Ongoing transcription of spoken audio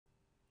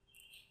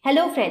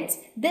Hello friends,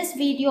 this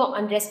video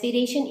on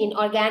respiration in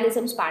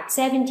organisms part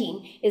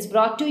 17 is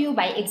brought to you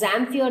by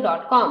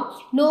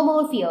examfear.com. No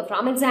more fear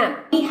from exam.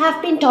 We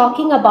have been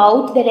talking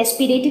about the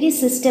respiratory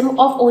system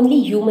of only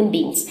human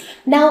beings.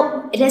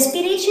 Now,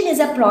 respiration is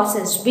a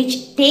process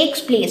which takes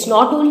place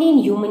not only in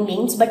human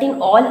beings but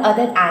in all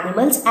other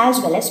animals as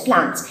well as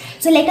plants.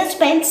 So let us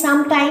spend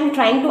some time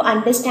trying to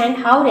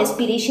understand how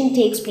respiration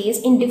takes place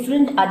in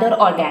different other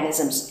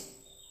organisms.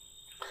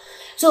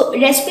 So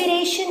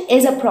respiration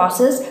is a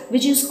process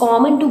which is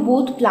common to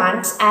both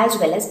plants as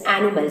well as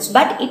animals,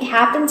 but it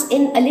happens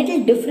in a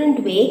little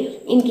different way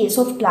in case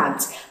of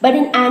plants. But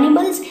in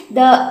animals,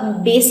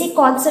 the basic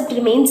concept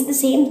remains the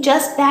same,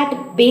 just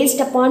that based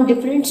upon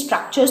different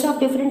structures of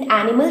different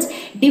animals,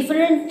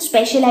 different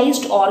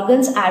specialized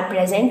organs are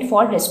present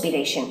for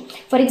respiration.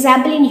 For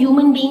example, in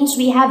human beings,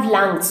 we have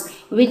lungs,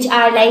 which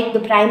are like the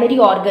primary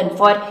organ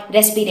for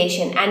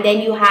respiration, and then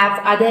you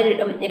have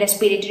other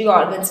respiratory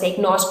organs like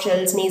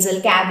nostrils, nasal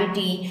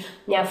cavity,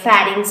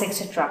 pharynx,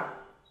 etc.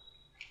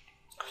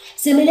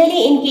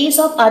 Similarly, in case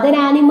of other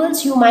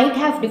animals, you might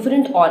have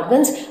different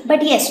organs,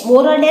 but yes,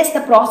 more or less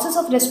the process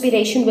of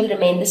respiration will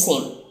remain the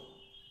same.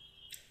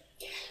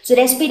 So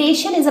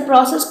respiration is a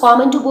process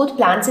common to both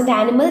plants and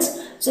animals.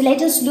 So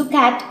let us look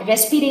at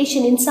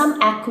respiration in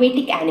some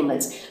aquatic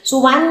animals. So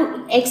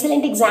one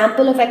excellent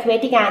example of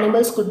aquatic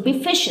animals could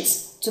be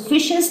fishes. So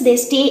fishes, they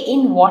stay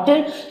in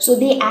water, so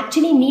they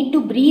actually need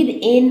to breathe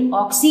in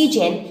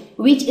oxygen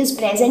which is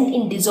present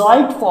in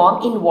dissolved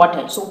form in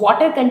water. So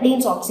water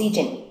contains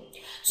oxygen.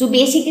 So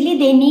basically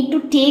they need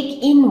to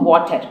take in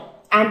water,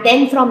 and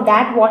then from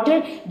that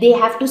water they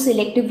have to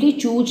selectively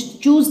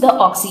choose the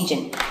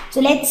oxygen. So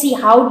let's see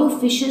how do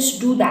fishes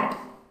do that.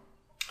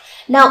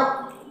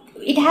 Now,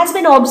 it has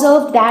been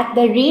observed that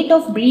the rate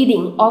of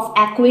breathing of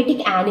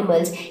aquatic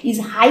animals is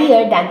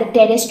higher than the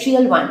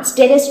terrestrial ones.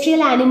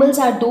 Terrestrial animals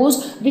are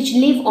those which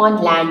live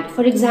on land.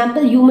 For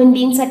example, human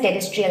beings are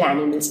terrestrial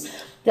animals.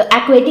 The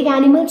aquatic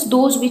animals,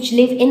 those which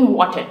live in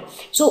water.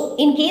 So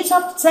in case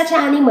of such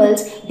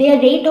animals,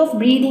 their rate of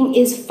breathing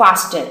is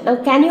faster.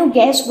 Now can you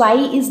guess why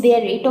is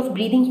their rate of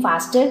breathing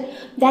faster?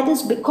 That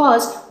is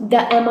because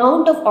the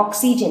amount of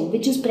oxygen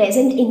which is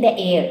present in the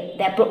air,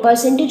 the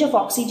percentage of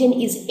oxygen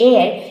is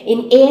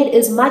in air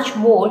is much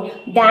more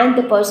than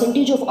the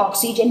percentage of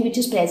oxygen which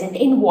is present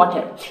in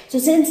water. So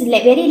since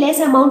very less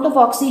amount of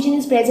oxygen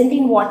is present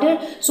in water,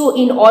 so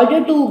in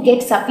order to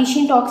get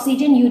sufficient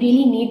oxygen, you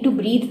really need to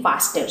breathe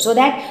faster, so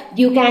that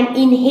you can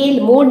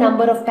inhale more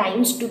number of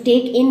times to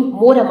take in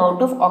more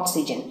amount of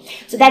oxygen.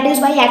 So that is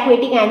why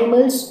aquatic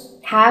animals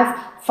have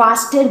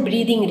faster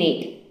breathing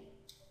rate.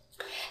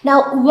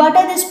 Now, what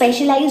are the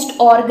specialized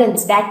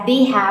organs that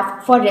they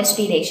have for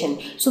respiration?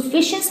 So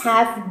fishes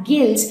have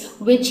gills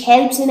which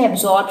helps in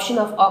absorption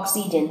of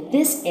oxygen.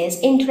 This is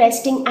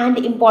interesting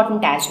and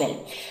important as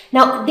well.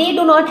 Now, they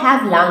do not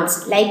have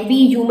lungs like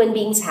we human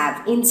beings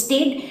have.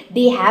 Instead,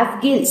 they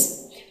have gills.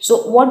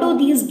 So what do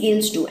these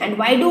gills do, and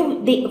why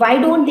don't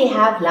they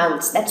have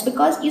lungs? That's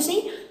because, you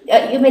see,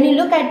 when you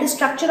look at the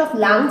structure of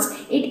lungs,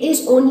 it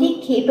is only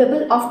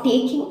capable of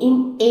taking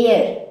in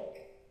air.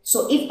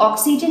 So if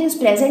oxygen is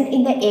present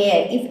in the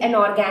air, if an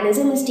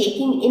organism is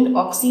taking in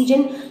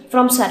oxygen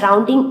from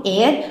surrounding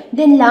air,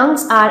 then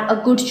lungs are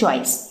a good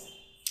choice.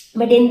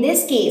 But in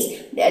this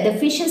case, the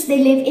fishes,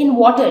 they live in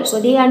water,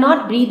 so they are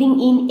not breathing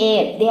in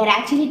air, they are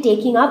actually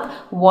taking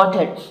up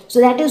water.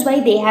 So that is why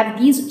they have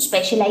these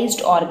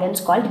specialized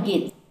organs called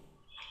gills.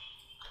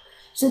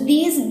 So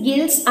these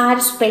gills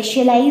are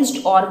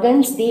specialized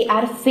organs, they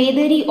are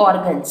feathery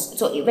organs.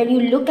 So when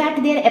you look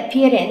at their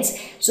appearance,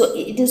 so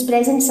it is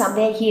present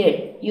somewhere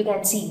here, you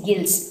can see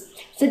gills.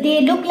 So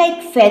they look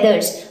like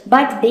feathers,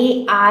 but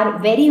they are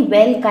very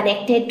well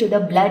connected to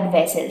the blood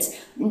vessels.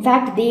 In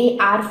fact, they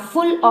are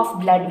full of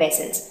blood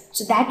vessels.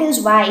 So that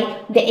is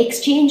why the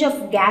exchange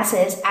of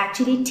gases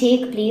actually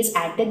take place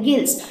at the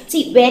gills.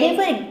 See,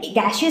 wherever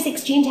gaseous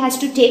exchange has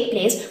to take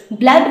place,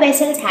 blood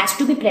vessels has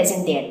to be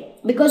present there,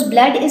 because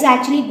blood is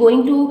actually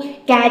going to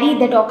carry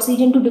that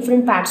oxygen to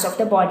different parts of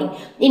the body.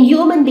 In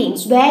human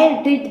beings,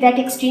 where did that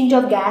exchange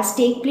of gas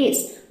take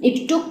place?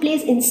 It took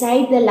place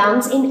inside the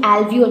lungs in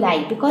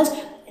alveoli, because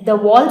the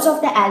walls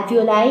of the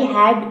alveoli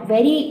had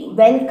very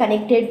well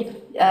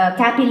connected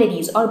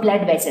capillaries or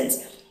blood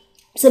vessels.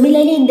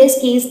 Similarly, in this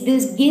case,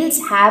 these gills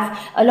have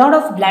a lot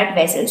of blood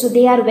vessels, so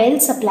they are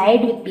well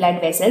supplied with blood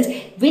vessels,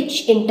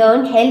 which in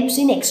turn helps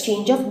in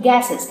exchange of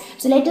gases.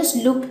 So let us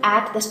look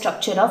at the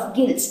structure of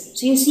gills.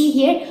 So you see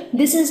here,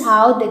 this is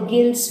how the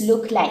gills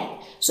look like.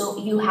 So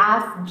you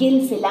have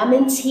gill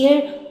filaments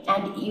here,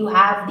 and you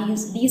have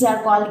these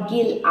are called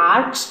gill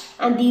arcs,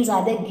 and these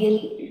are the gill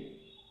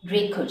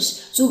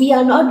breakers. So we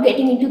are not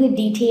getting into the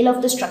detail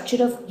of the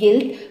structure of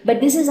gill, but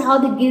this is how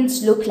the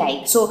gills look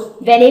like. So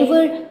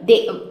whenever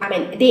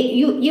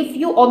if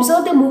you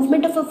observe the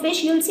movement of a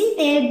fish, you'll see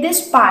there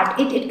this part,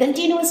 it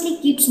continuously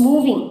keeps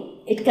moving.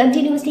 It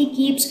continuously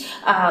keeps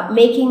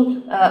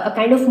making a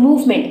kind of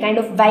movement, kind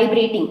of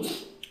vibrating.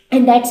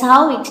 and that's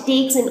how it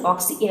takes in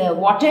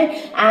water,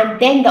 and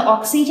then the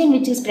oxygen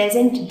which is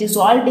present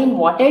dissolved in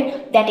water,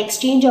 that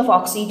exchange of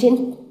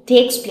oxygen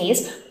takes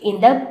place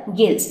in the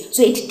gills.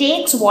 So it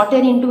takes water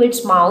into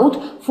its mouth,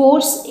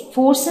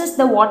 forces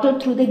the water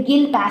through the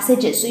gill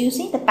passages. So you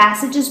see the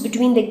passages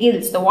between the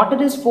gills, the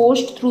water is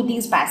forced through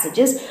these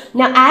passages.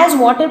 Now as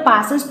water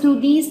passes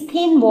through these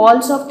thin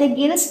walls of the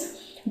gills,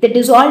 the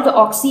dissolved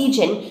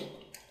oxygen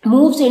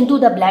moves into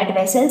the blood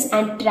vessels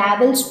and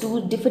travels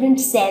to different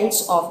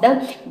cells of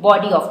the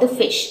body of the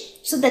fish.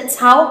 So that's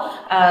how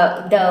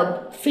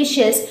the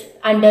fishes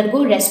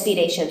undergo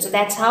respiration. So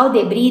that's how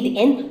they breathe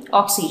in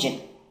oxygen.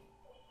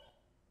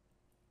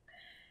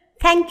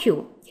 Thank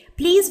you.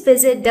 Please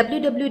visit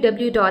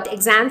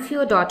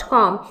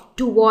www.examfear.com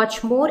to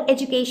watch more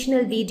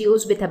educational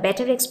videos with a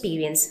better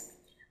experience.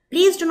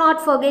 Please do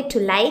not forget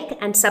to like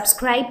and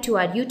subscribe to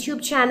our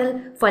YouTube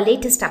channel for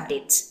latest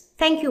updates.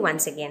 Thank you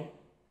once again.